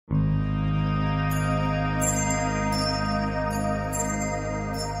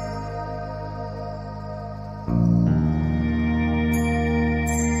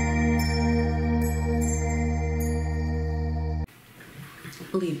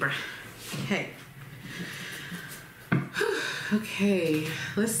Libra. Okay. Okay,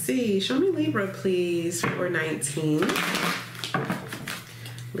 let's see. Show me Libra, please, for 19.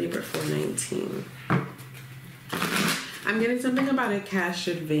 Libra for 19. I'm getting something about a cash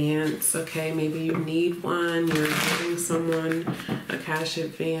advance, okay? Maybe you need one. You're giving someone a cash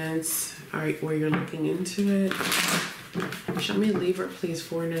advance, or you're looking into it. Show me Libra, please,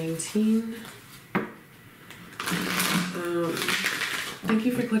 for 19. Thank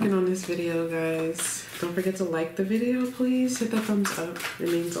you for clicking on this video, guys. Don't forget to like the video, please. Hit that thumbs up. It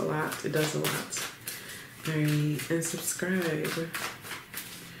means a lot. It does a lot. Alright, and subscribe.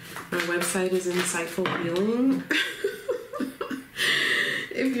 My website is Insightful Healing.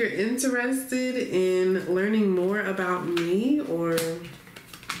 If you're interested in learning more about me, or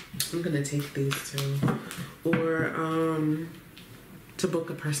I'm gonna take these two, or to book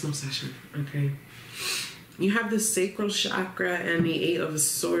a personal session, okay? You have the sacral chakra and the 8 of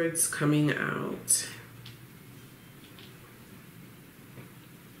Swords coming out.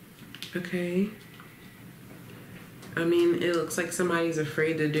 Okay. I mean, it looks like somebody's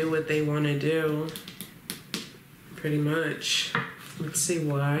afraid to do what they want to do. Pretty much. Let's see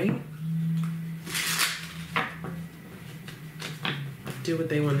why. Do what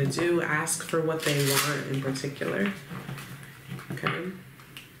they want to do. Ask for what they want in particular. Okay.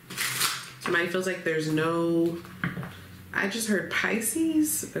 Somebody feels like there's no... I just heard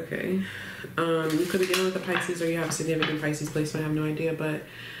Pisces. Okay. You could begin with the Pisces, or you have significant Pisces placement. I have no idea, but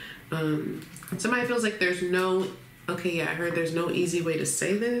somebody feels like there's no... Okay, yeah, I heard there's no easy way to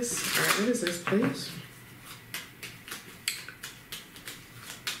say this. All right, what is this, please?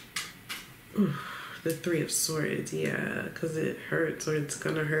 Ooh, the 3 of Swords, yeah, because it hurts, or it's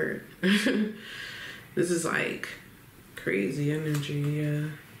gonna hurt. This is like crazy energy, yeah.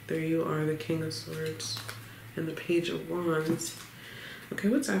 There you are, the King of Swords and the Page of Wands. Okay,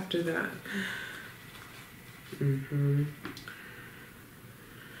 what's after that? Okay.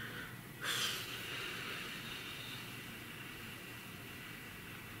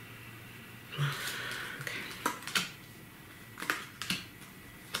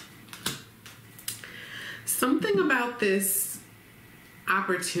 Something about this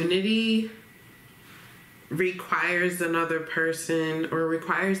opportunity requires another person, or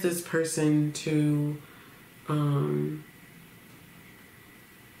requires this person to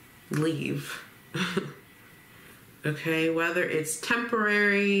leave. Okay, whether it's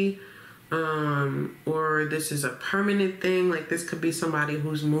temporary or this is a permanent thing. Like, this could be somebody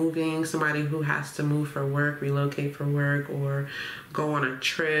who's moving, somebody who has to move for work, relocate for work, or go on a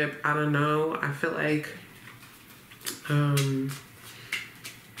trip. I don't know. I feel like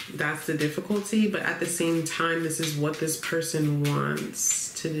that's the difficulty, but at the same time, this is what this person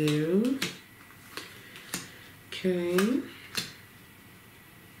wants to do. Okay.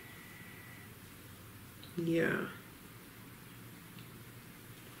 Yeah.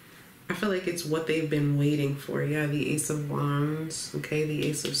 I feel like it's what they've been waiting for. Yeah, the Ace of Wands. Okay, the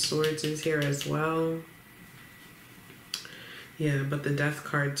Ace of Swords is here as well. Yeah, but the Death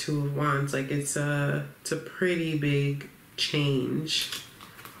card, 2 of Wands, like it's a pretty big change.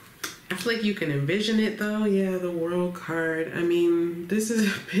 I feel like you can envision it though. Yeah, the World card. I mean, this is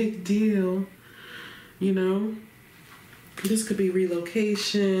a big deal, you know? This could be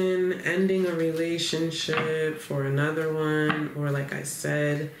relocation, ending a relationship for another one, or like I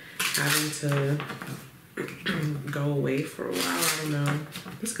said, having to go away for a while. I don't know.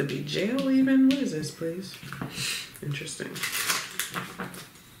 This could be jail even. What is this, please? Interesting.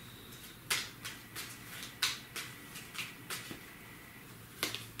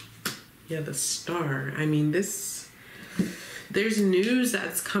 Yeah, the Star. I mean, there's news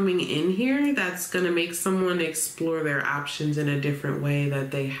that's coming in here that's going to make someone explore their options in a different way that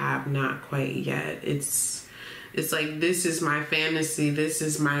they have not quite yet. It's like, this is my fantasy, this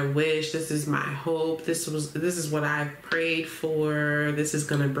is my wish, this is my hope, this is what I've prayed for. This is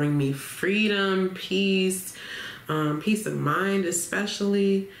going to bring me freedom, peace, peace of mind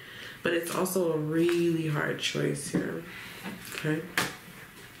especially, but it's also a really hard choice here. Okay,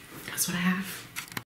 that's what I have.